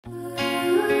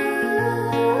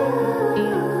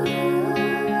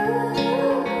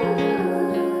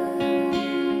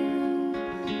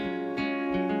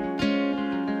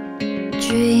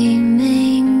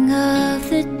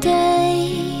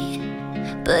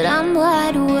but I'm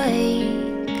wide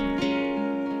awake.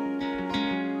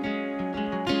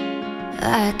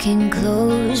 I can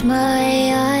close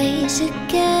my eyes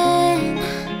again,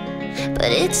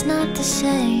 but it's not the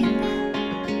same.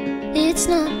 It's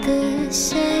not the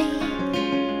same.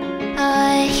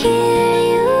 I hear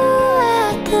you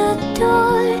at the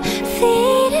door,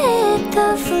 feet hit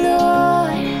the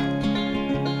floor.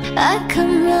 I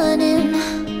come running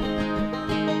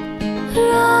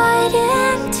right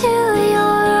into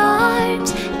your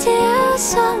arms till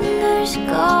summer's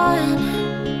gone.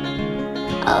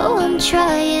 Oh, I'm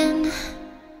trying,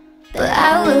 but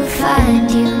I will find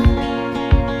you.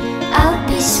 I'll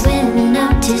be swimming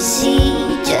out to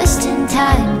sea just in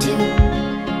time to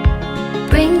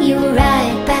bring you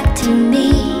right back to me.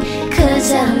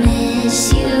 'Cause I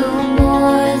miss you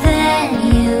more than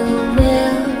you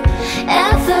will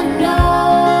ever know.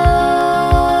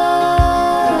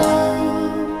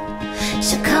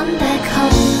 So come back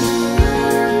home.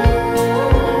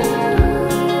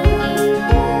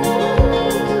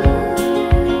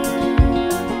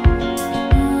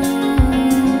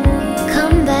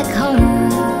 Come back home.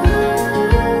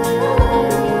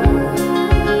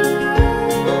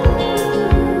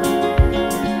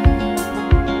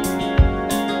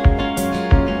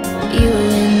 You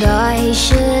and I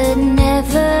should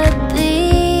never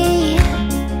be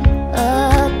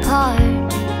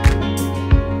apart.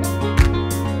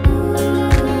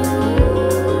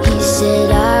 He said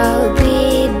I'll be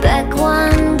back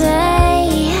one day,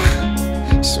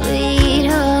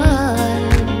 sweetheart.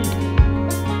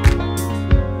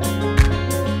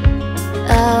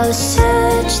 I'll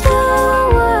search the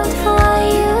world for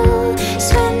you,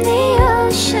 swim the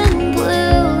ocean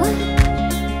blue.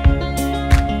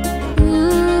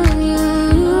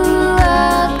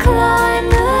 I'll climb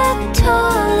the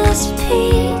tallest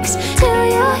peaks till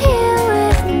you're here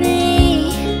with me,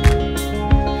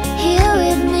 here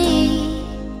with me.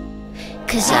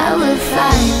 'Cause I will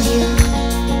find you.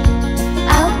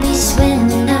 I'll be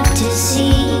swimming out to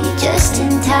sea just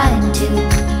in time to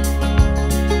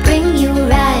bring you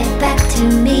right back to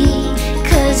me.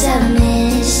 'Cause I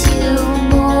miss you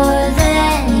more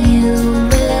than you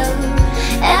will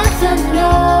ever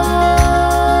know.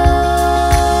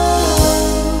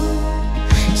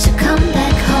 So come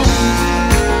back home.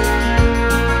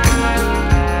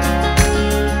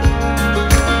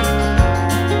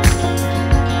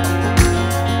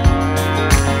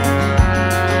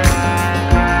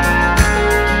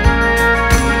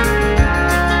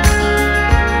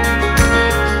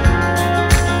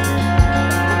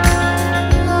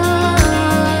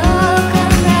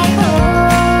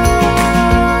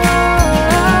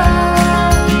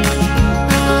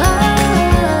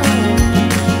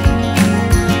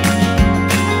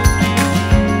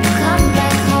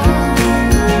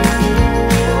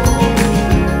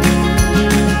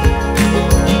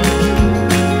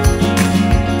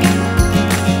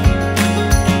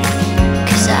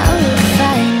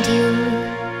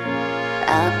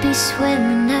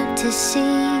 Swimming out to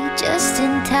sea just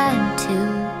in time to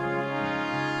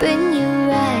bring you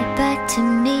right back to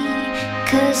me.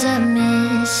 'Cause I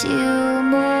miss you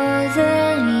more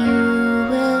than you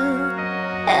will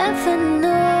ever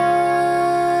know.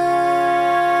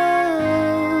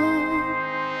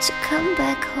 So come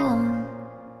back home.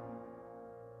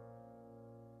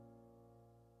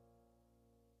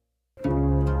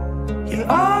 You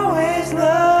always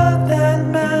love that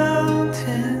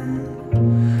mountain,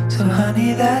 so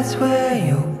honey, that's where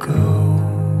you'll go.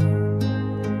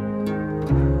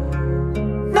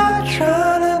 Not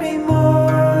trying to be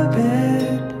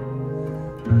morbid,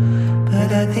 but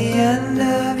at the end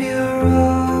of your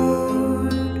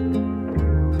road,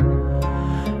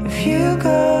 if you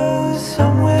go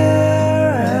somewhere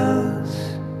else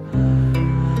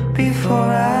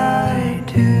before I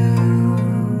do,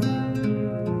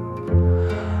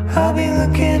 I'll be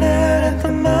looking out at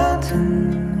the mountain,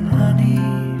 honey.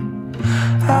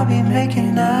 I'll be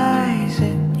making eyes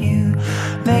at you,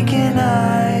 making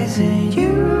eyes at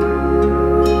you.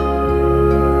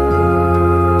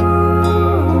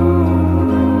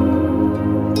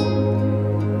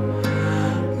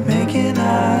 Making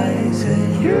eyes at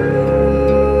you.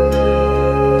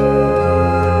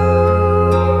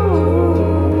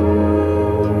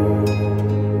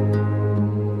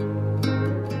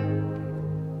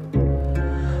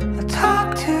 I'll talk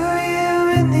to you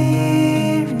in the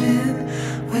evening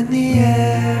when the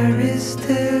air is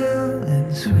still and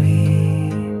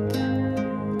sweet.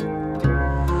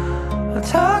 I'll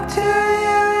talk to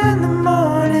you in the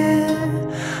morning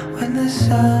when the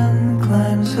sun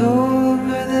climbs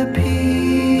over the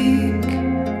peak.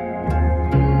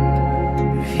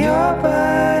 If your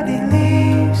body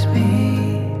leaves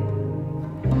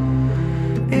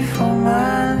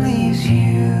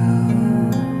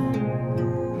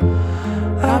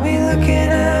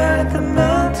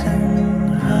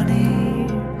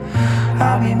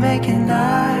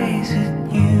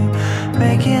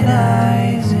making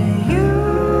eyes at you.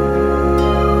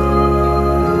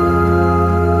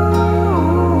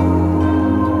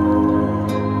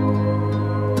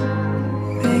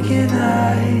 Making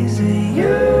eyes at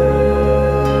you.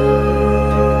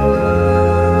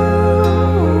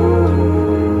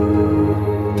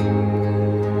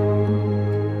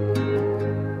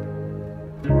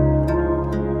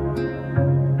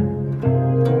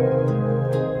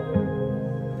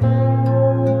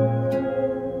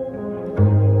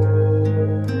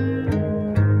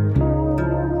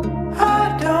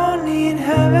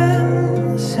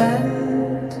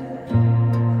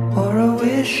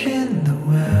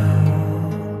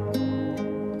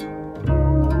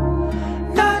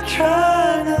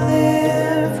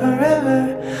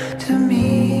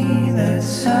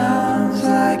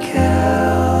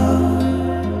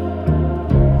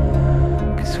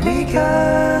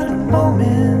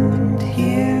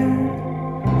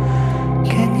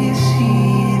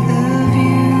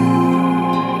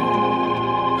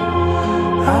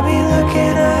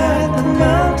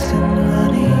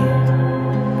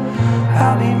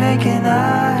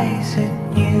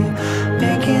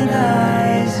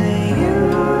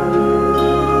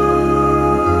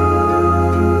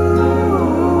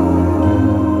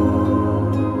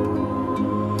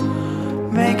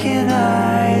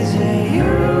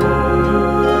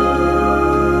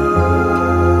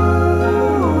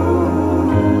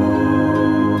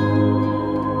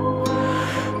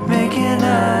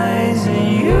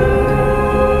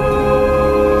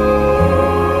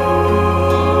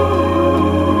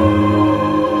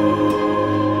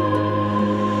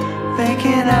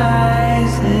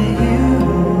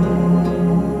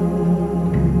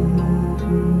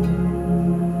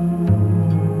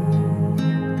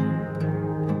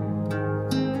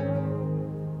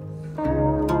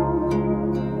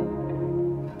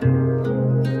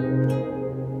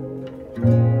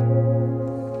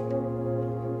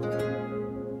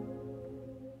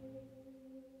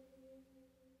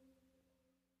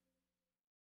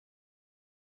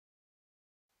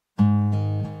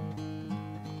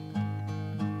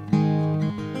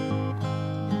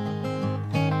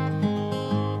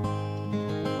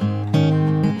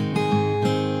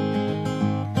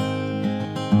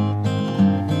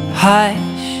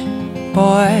 Hush,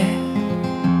 boy,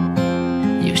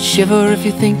 you shiver if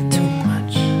you think too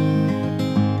much.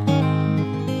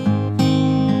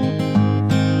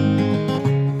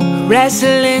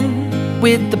 Wrestling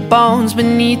with the bones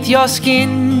beneath your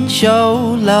skin.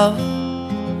 Show love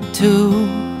to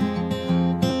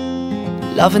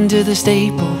love into the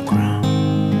stable ground.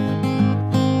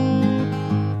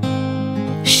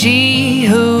 She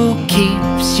who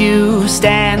keeps you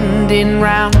standing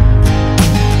round.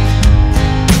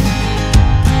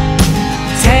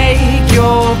 Take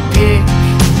your pick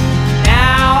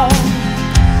now.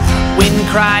 Wind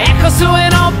cry echoes to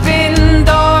an open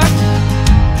door.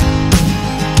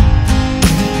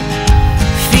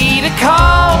 Feed a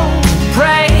cold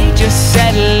prey, just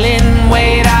settle in,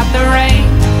 wait out the rain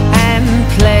and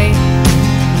play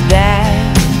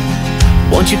that.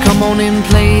 Won't you come on and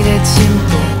play that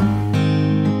simple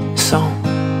song?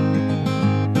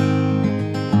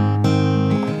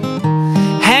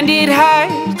 And it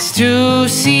hurts to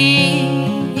see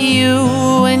you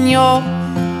when you're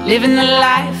living the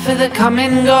life of the come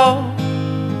and go.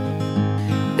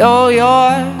 Oh,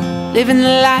 you're living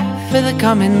the life of the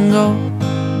come and go.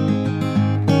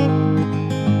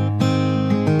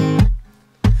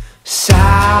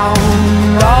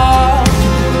 Sound off.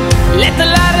 Let the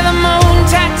light of the moon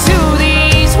tattoo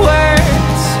these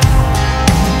words.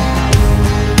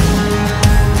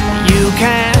 You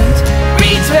can't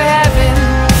reach for heaven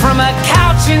from a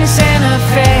couch in Santa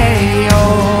Fe.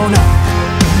 Oh no,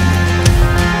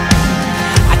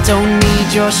 I don't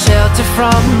need your shelter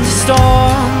from the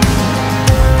storm.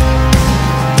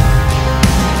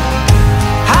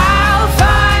 I'll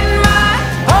find my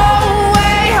own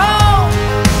way home.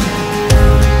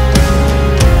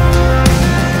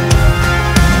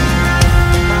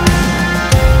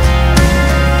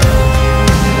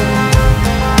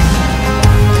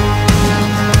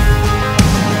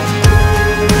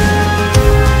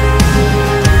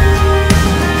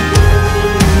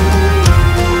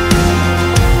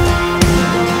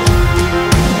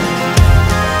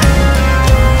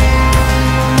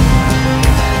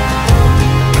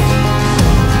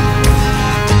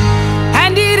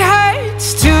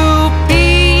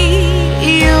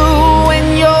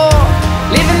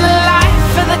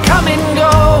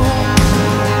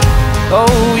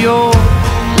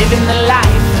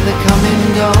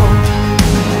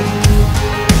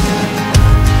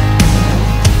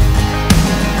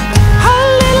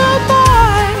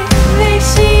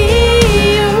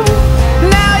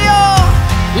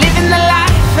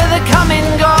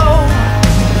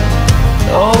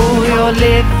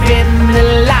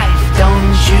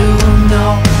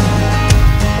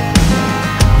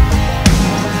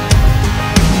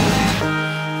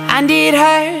 it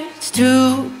hurts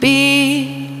to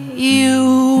be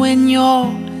you when you're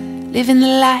living the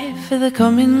life of the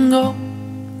come and go.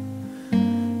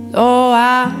 Oh,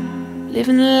 I'm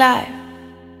living the life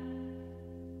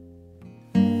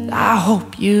I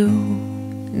hope you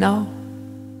know.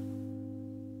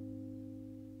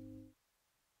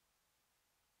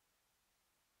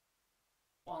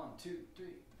 One, two,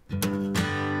 three.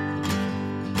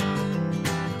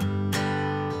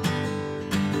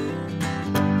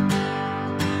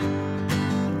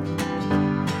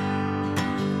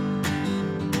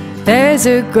 There's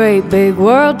a great big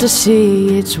world to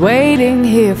see. It's waiting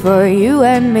here for you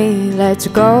and me. Let's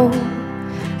go,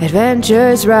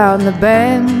 adventures round the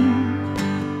bend.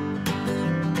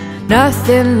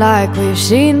 Nothing like we've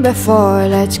seen before.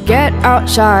 Let's get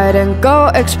outside and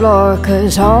go explore,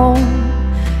 'cause home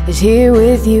is here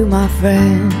with you, my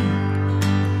friend.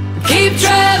 Keep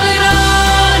traveling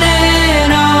on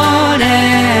and on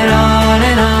and on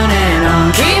and on and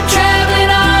on. Keep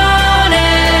traveling on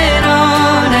and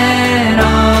on and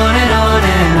on and on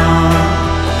and on.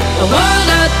 The world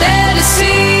out there to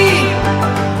see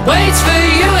waits for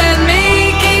you and me.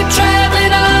 Keep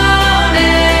traveling on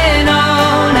and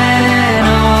on and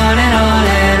on and on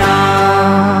and on.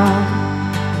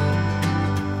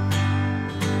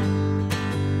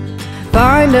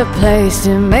 Find a place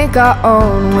to make our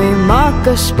own. We mark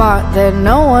a spot that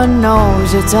no one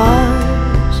knows. It's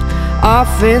ours,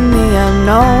 off in the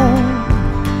unknown.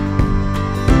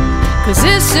 'Cause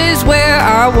this is where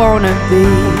I wanna be,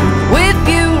 with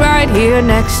you right here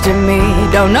next to me.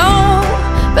 Don't know,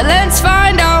 but let's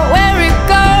find out where it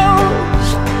goes.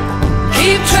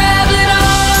 Keep traveling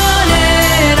on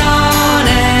and on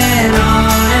and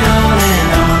on and on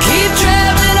and on. Keep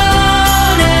traveling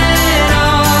on and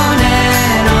on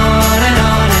and on and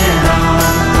on and on.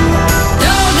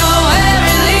 Don't know where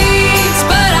it leads,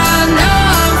 but I know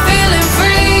I'm feeling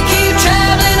free. Keep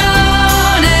traveling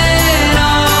on and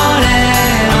on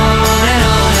and on and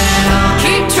on and on.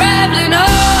 Keep traveling on.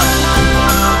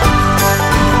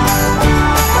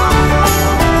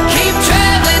 Keep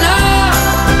traveling on.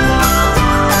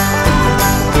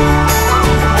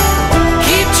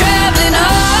 Keep traveling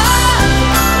on.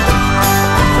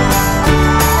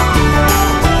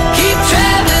 Keep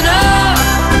traveling on.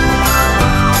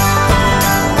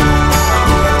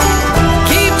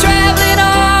 Keep traveling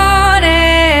on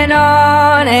and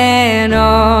on and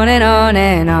on and on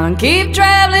and on. Keep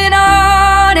traveling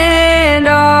on and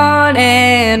on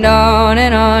and on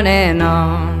and on and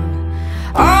on.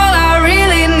 All I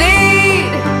really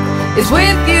need is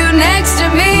with you next to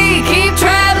me. Keep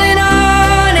traveling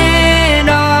on and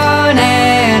on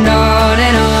and on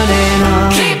and on and on.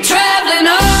 Keep traveling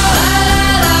on. La,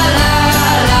 la, la,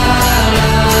 la, la, la,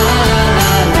 la.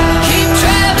 Keep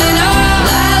traveling on.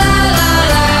 La, la,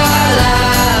 la, la, la, la,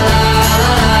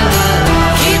 la.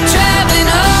 Keep traveling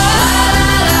on.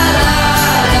 La, la, la, la, la,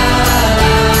 la.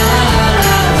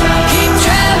 Keep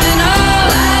traveling on.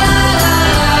 La,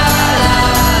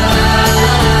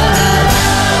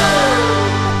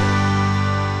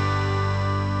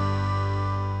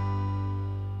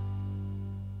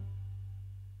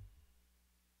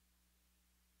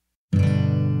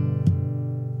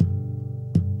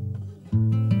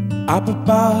 Up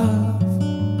above,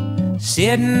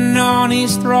 sitting on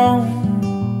his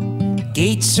throne,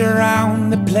 gates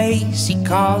surround the place he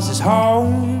calls his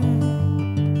home.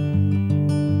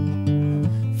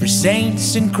 For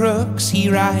saints and crooks he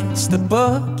writes the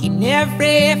book in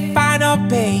every final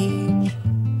page,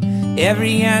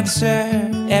 every answer,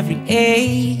 every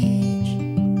age.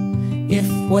 If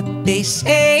what they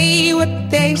say, what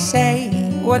they say,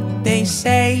 what they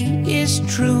say is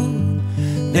true,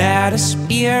 that a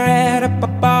spirit up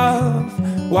above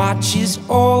watches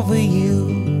over you,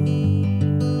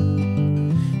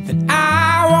 then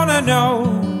I wanna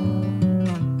know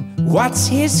what's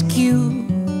his cue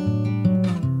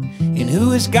and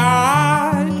who is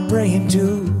God praying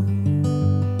to.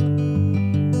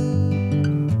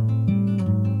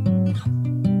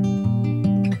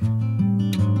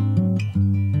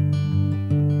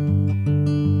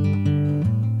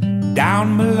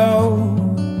 Down below,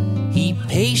 he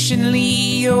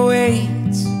patiently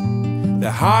awaits. The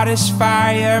hottest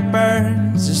fire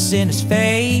burns a sinner's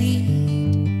fate.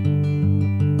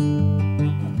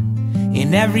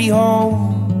 In every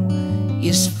home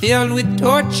is filled with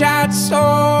tortured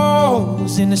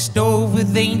souls, in a stove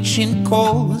with ancient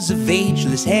coals of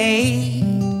ageless hate.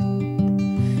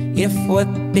 If what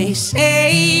they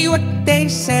say, what they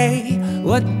say,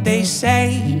 what they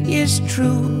say is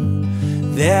true,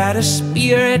 that a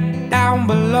spirit down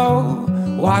below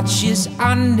watches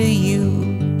under you,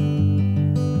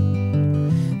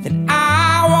 then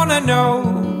I wanna know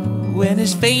when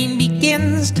his fame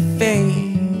begins to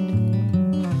fade?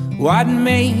 What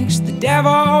makes the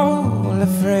devil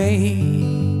afraid?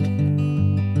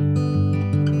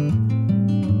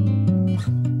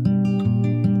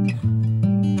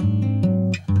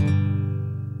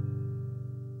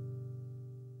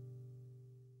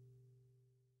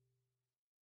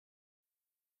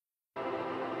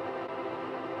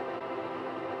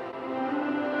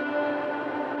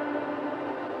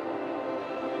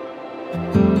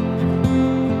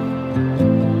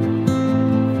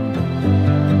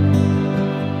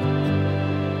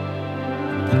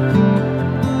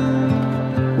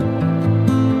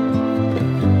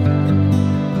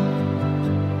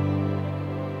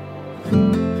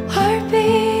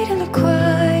 Heartbeat in the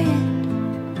quiet,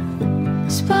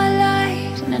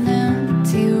 spotlight in an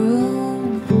empty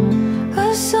room,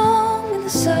 a song in the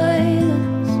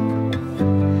silence,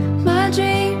 my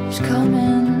dreams come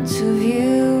into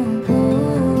view.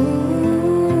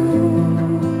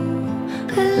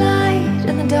 A light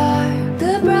in the dark,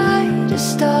 the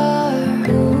brightest star,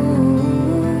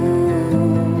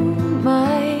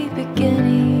 my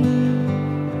beginning.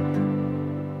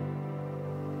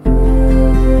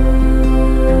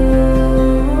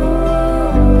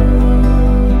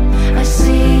 I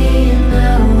see you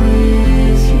now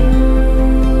with you.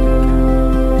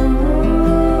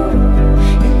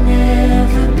 You'll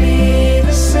never be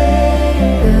the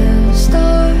same. The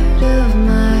start of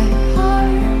my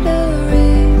heart, a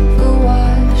river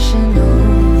washing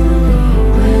over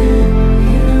me when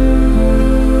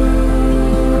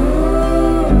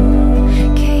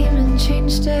you came and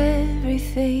changed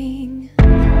everything.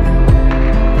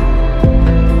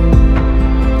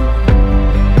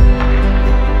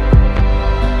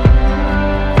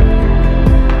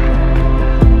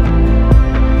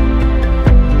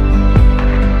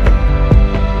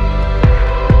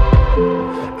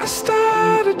 I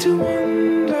started to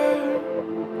wonder,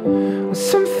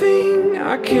 something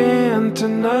I can't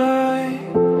deny,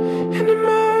 in a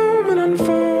moment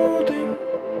unfolding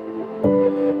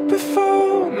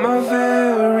before my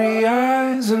very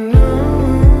eyes. I knew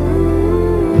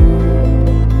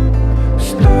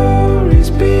stories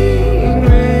being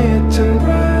written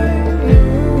brand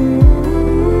new,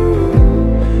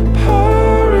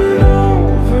 pouring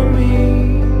over me.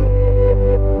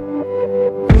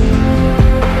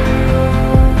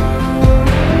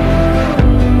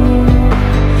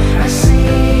 I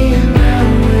see you now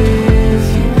with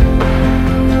you.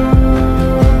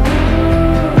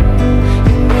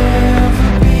 You'll never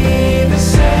be the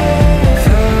same.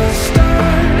 The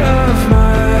start of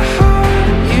my heart,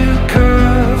 you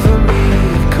cover me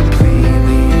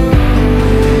completely.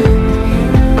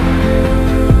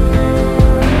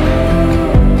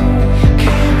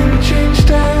 Came and changed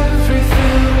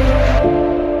everything.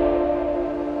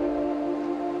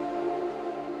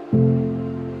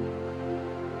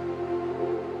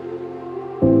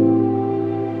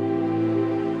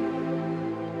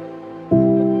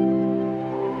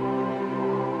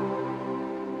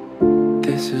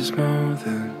 This is more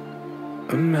than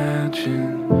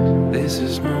imagine. This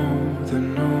is more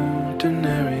than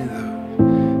ordinary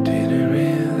though. Didn't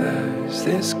realize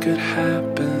this could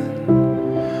happen.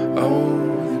 Oh,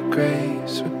 the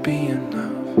grace would be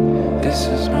enough. This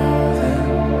is more than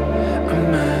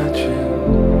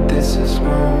imagine. This is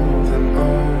more than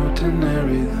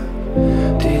ordinary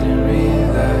though. Didn't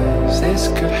realize this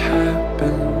could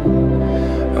happen.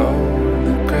 Oh,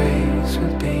 the grace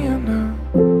would be enough.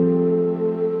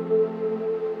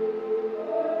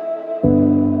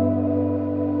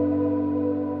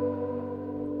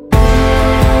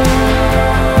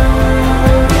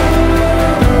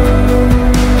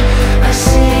 I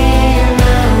see you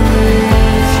now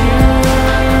with you.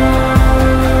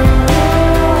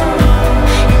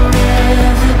 You'll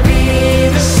never be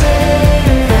the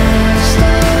same. The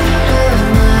start of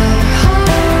my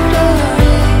heart, a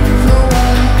river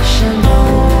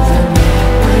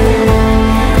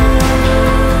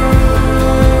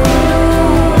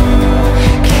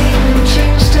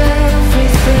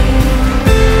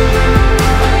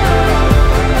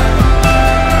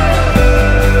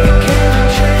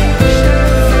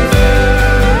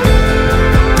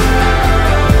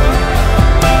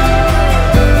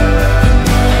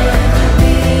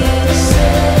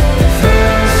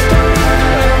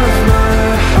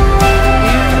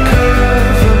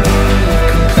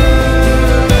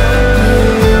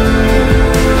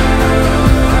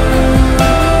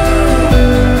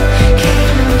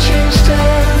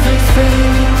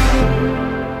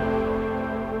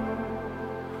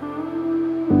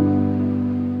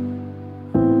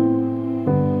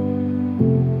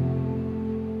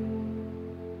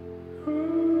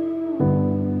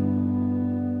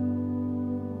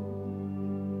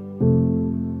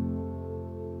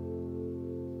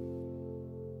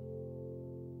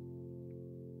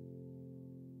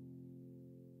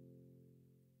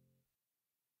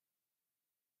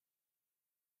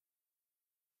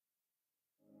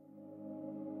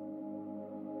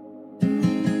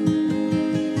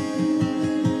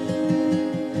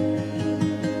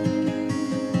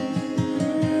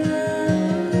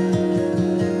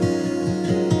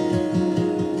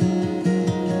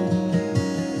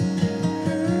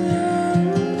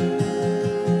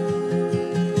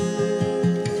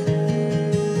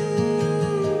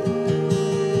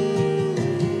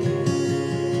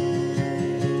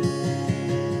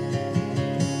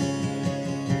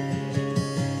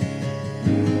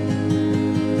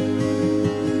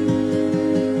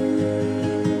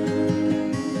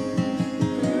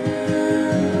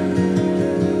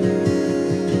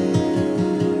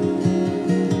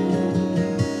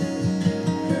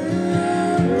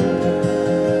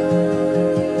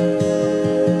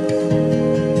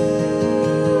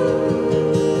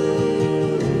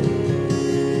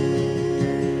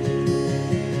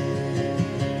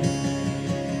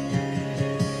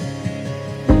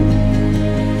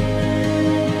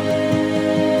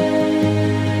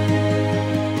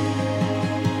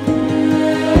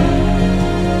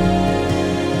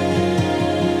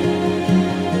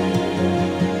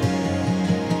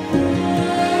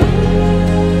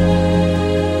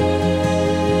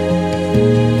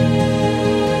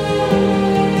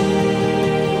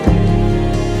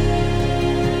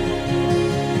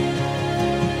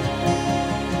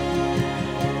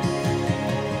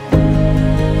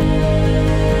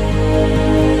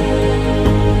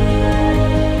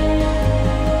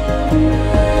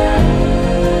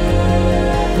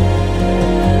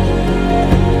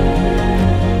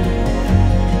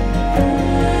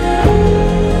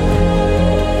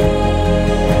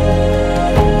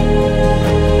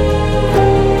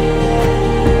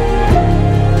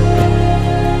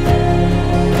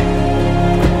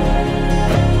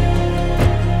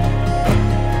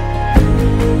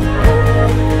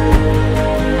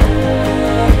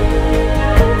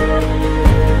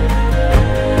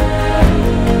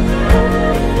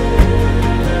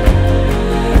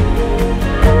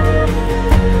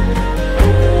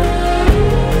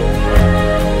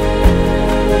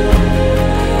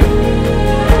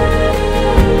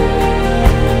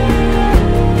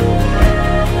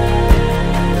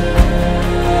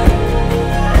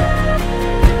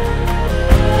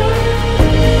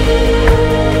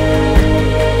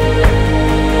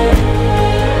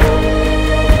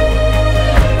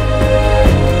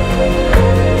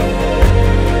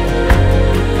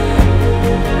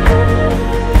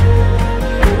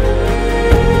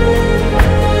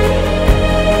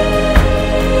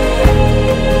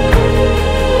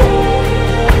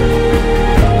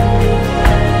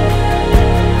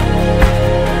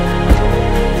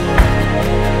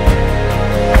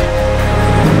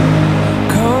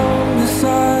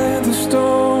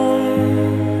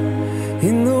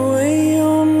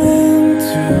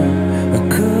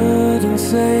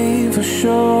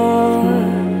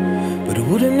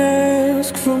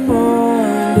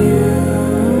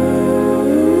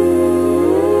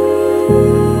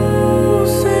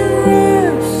Say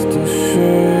rest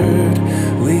assured,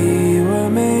 we were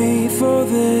made for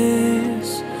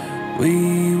this. We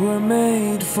were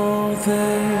made for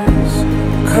this.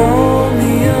 Call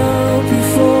me up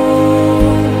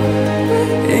before,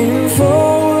 in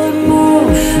forward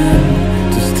motion,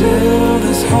 to still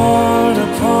this heart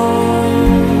upon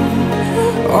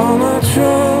all my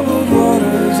troubled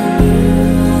waters anew.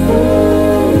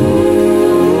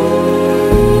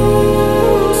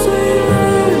 Say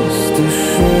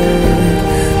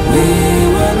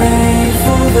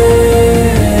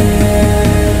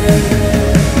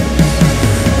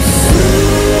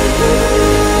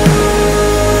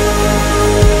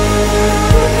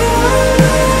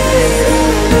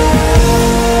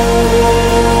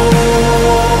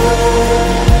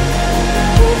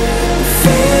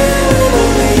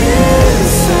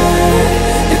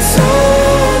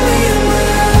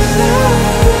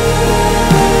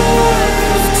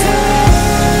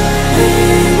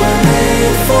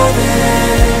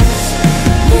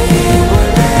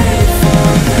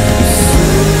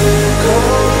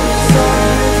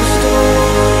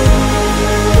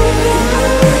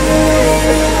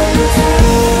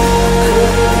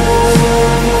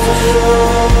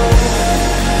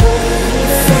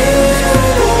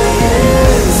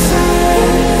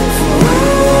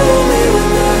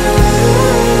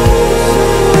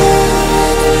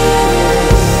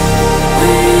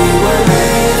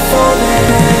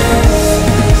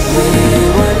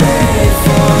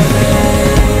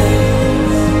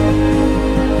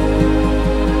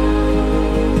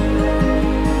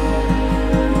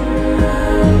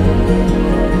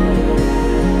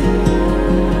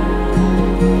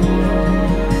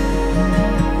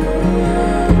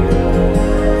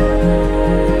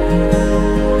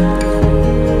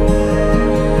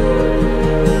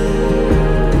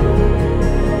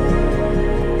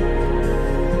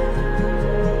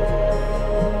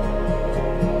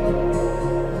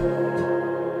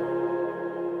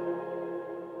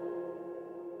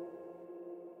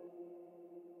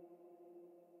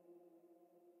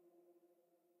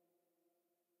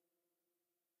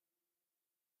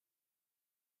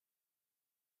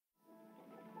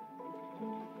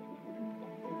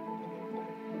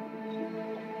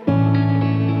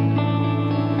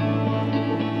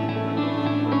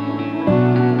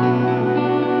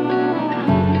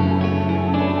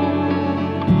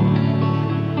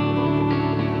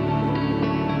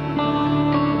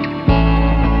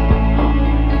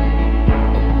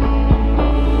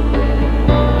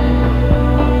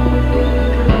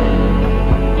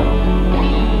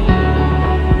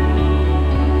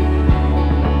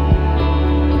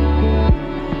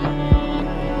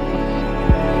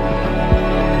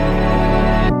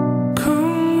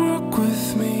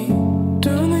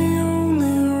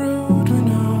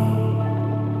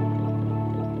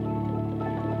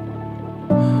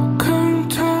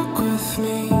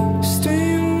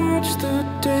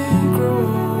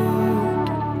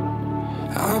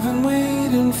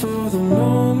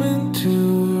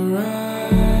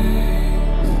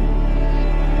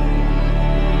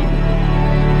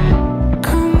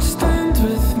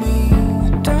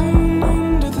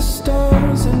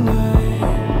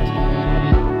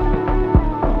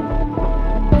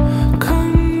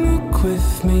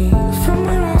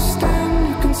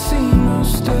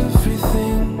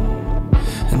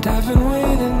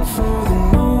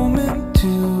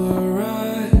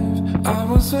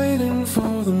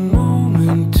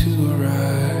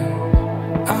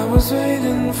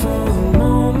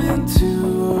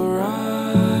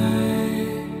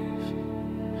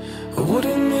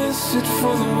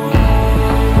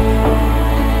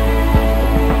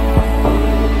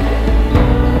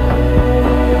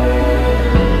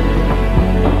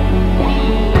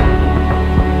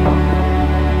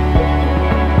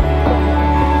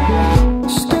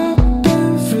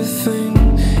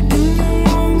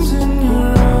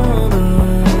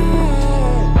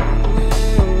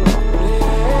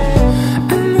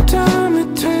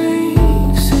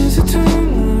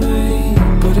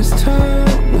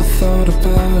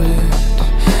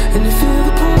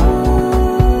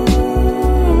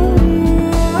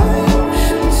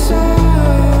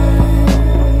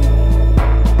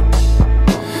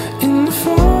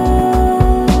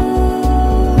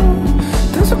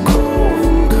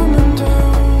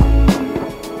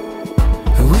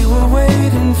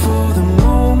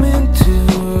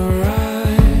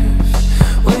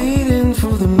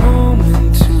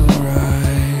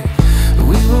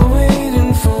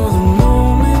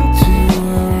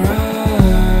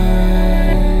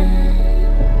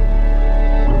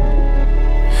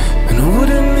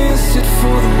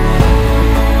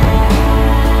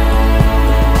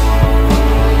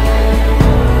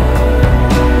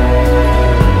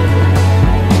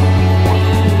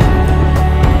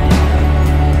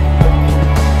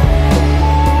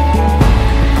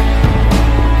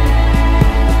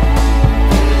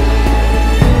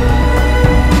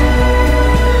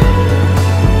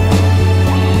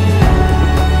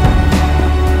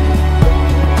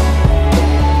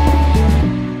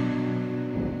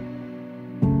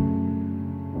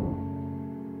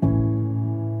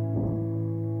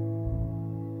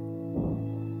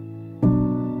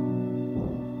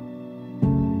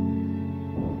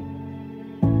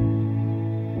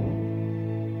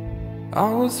I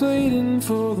was waiting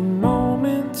for the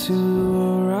moment to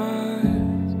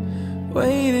arise,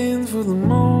 waiting for the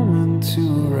moment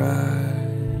to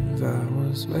arrive. I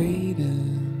was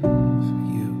waiting for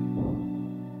you,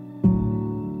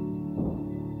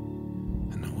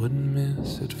 and I wouldn't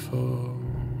miss it for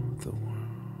the world.